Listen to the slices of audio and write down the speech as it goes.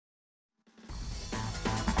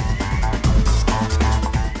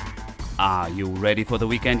Are you ready for the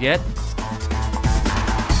weekend yet?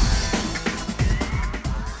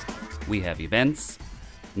 We have events,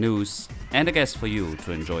 news, and a guest for you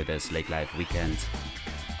to enjoy this Lake Life weekend.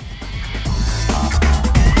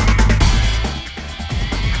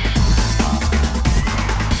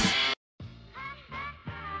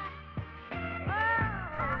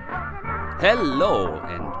 Hello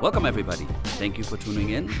and welcome everybody. Thank you for tuning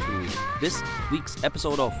in to this week's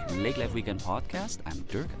episode of Lake Life Weekend Podcast. I'm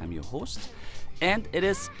Dirk, I'm your host, and it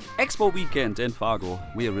is Expo Weekend in Fargo.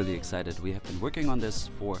 We are really excited. We have been working on this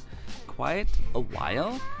for quite a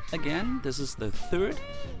while. Again, this is the third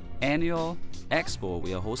annual Expo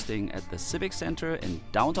we are hosting at the Civic Center in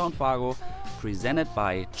downtown Fargo, presented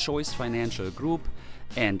by Choice Financial Group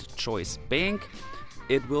and Choice Bank.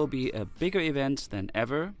 It will be a bigger event than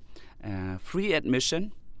ever. Free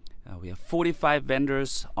admission. We have 45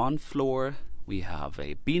 vendors on floor. We have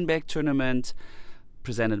a beanbag tournament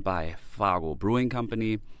presented by Fargo Brewing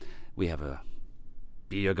Company. We have a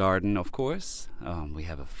beer garden, of course. We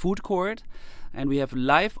have a food court. And we have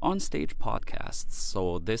live on stage podcasts.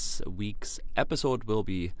 So this week's episode will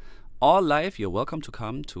be all live. You're welcome to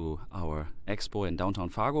come to our expo in downtown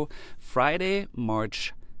Fargo, Friday,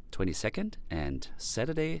 March 22nd and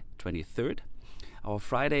Saturday, 23rd. Our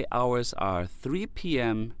Friday hours are 3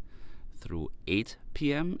 p.m. through 8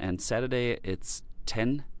 p.m. and Saturday it's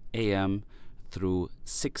 10 a.m. through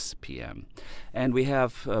 6 p.m. And we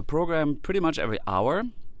have a program pretty much every hour.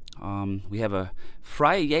 We have a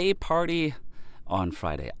Friday party on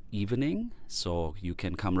Friday evening, so you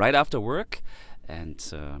can come right after work and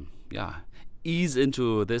ease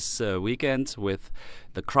into this weekend with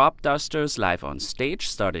the Crop Dusters live on stage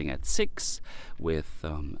starting at 6 with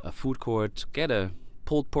a food court. Get a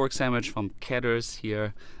pulled pork sandwich from Ketter's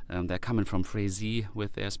here. They're coming from Frazee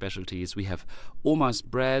with their specialties. We have Oma's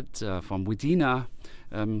bread from Wedina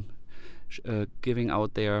giving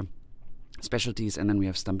out their specialties, and then we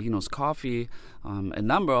have Stambino's coffee, a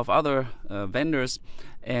number of other vendors,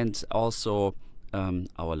 and also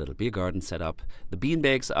our little beer garden set up. The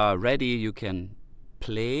beanbags are ready. You can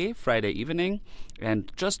play Friday evening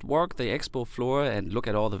and just walk the expo floor and look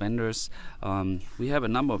at all the vendors. We have a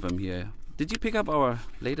number of them here. Did you pick up our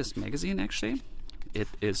latest magazine actually? It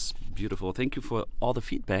is beautiful. Thank you for all the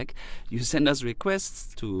feedback. You send us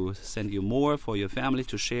requests to send you more for your family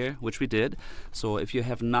to share, which we did. So if you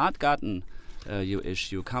have not gotten your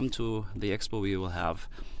issue, come to the expo. We will have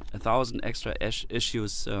 1,000 extra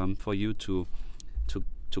issues for you to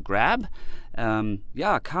grab.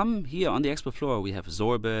 Come here on the expo floor. We have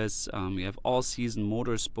Zorbis, we have all-season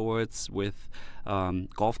motorsports with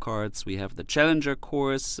golf carts. We have the Challenger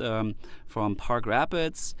course from Park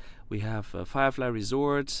Rapids. We have Firefly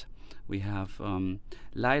Resort. We have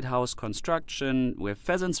Lighthouse Construction. We have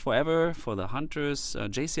Pheasants Forever for the hunters.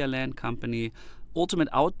 JCR Land Company. Ultimate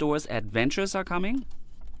Outdoors Adventures are coming.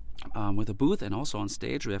 With a booth and also on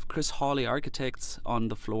stage. We have Chris Hawley Architects on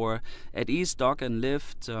the floor, at East Dock and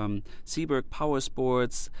Lift, Seaburg Power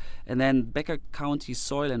Sports, and then Becker County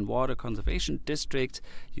Soil and Water Conservation District.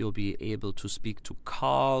 You'll be able to speak to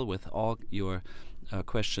Carl with all your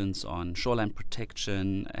questions on shoreline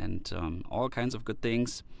protection and all kinds of good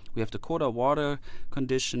things. We have Dakota Water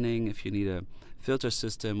Conditioning if you need a filter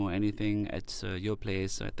system or anything at your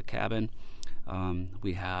place, at the cabin.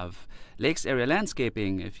 We have Lakes Area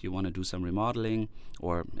Landscaping if you want to do some remodeling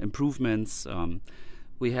or improvements.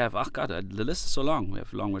 We have, the list is so long. We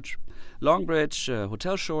have Longbridge,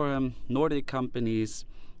 Hotel Shoreham, Nordic companies.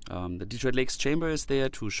 The Detroit Lakes Chamber is there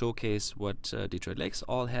to showcase what Detroit Lakes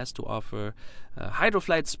all has to offer.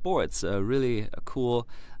 Hydroflight Sports, really a cool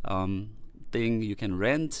thing you can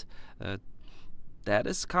rent. That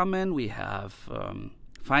is coming. We have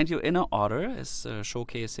Find Your Inner Otter is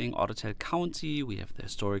showcasing Ottertail County. We have the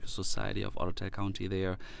Historical Society of Ottertail County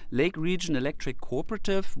there. Lake Region Electric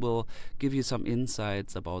Cooperative will give you some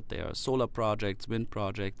insights about their solar projects, wind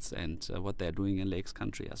projects, and what they're doing in Lakes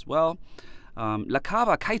Country as well. La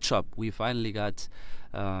Cava Kite Shop, we finally got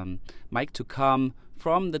Mike to come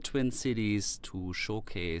from the Twin Cities to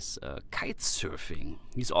showcase kite surfing.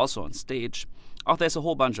 He's also on stage. Oh, there's a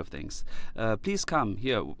whole bunch of things. Please come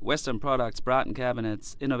here. Western Products, Broughton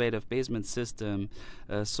Cabinets, Innovative Basement System,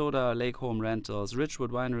 Soda Lake Home Rentals, Ridgewood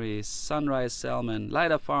Winery, Sunrise Salmon,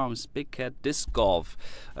 Lighter Farms, Big Cat Disc Golf.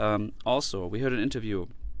 Also, we heard an interview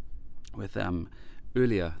with them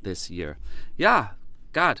earlier this year. Yeah,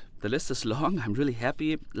 God, the list is long. I'm really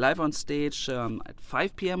happy. Live on stage at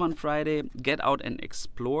 5 p.m. on Friday. Get out and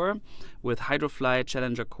explore with Hydrofly,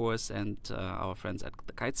 Challenger course, and our friends at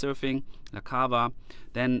the kite surfing, La Cava.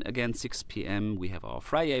 Then again, 6 p.m. we have our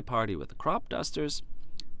Friday party with the Crop Dusters.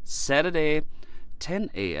 Saturday,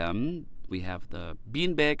 10 a.m. we have the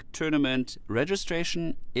Beanbag Tournament.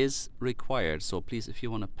 Registration is required, so please, if you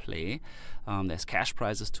want to play, there's cash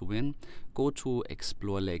prizes to win. Go to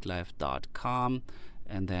explorelakelife.com,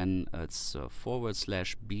 and then it's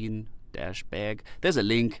 /bean-bag. There's a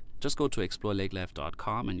link. Just go to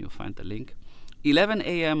explorelakelife.com and you'll find the link. 11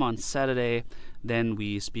 a.m. on Saturday, then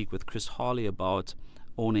we speak with Chris Hawley about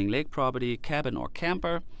owning lake property, cabin or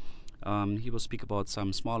camper. He will speak about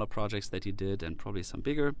some smaller projects that he did and probably some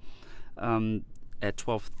bigger. At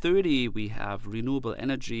 12:30, we have renewable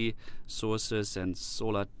energy sources and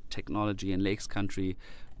solar technology in Lakes Country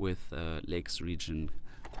with Lakes Region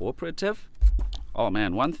Cooperative. Oh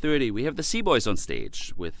man, 1:30, we have the Sea Boys on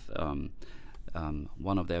stage with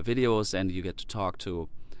one of their videos, and you get to talk to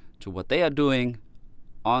what they are doing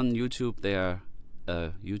on YouTube. They're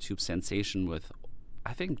a YouTube sensation with,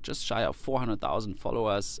 I think, just shy of 400,000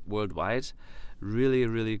 followers worldwide. Really,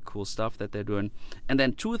 really cool stuff that they're doing. And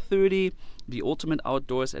then 2:30, the Ultimate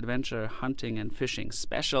Outdoors Adventure Hunting and Fishing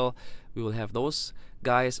Special. We will have those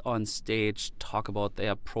guys on stage talk about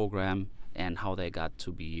their program and how they got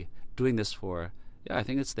to be doing this for, yeah, I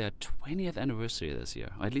think it's their 20th anniversary this year,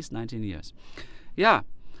 or at least 19 years. Yeah,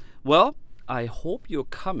 well, I hope you're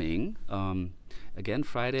coming. Again,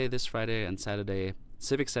 this Friday and Saturday,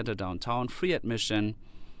 Civic Center downtown, free admission,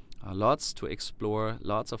 lots to explore,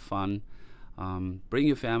 lots of fun. Bring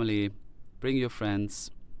your family, bring your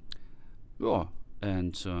friends. Oh,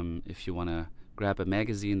 and if you want to grab a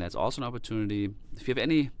magazine, that's also an opportunity. If you have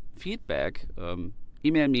any feedback,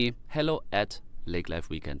 email me,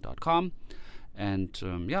 hello@lakelifeweekend.com. And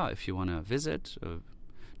yeah, if you want to visit,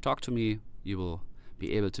 talk to me, you will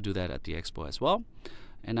be able to do that at the expo as well.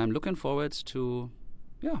 And I'm looking forward to,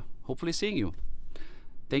 yeah, hopefully seeing you.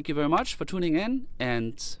 Thank you very much for tuning in,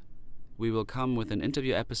 and we will come with an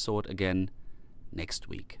interview episode again next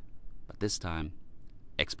week. But this time,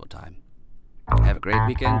 expo time. Have a great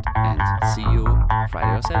weekend, and see you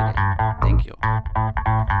Friday or Saturday. Thank you.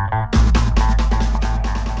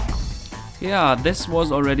 Yeah, this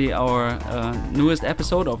was already our newest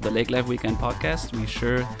episode of the Lake Life Weekend podcast. We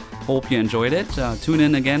sure hope you enjoyed it. Tune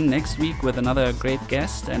in again next week with another great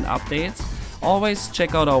guest and updates. Always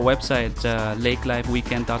check out our website,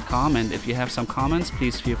 lakelifeweekend.com, and if you have some comments,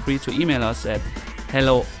 please feel free to email us at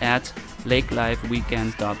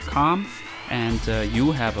hello@lakelifeweekend.com, and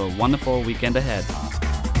you have a wonderful weekend ahead.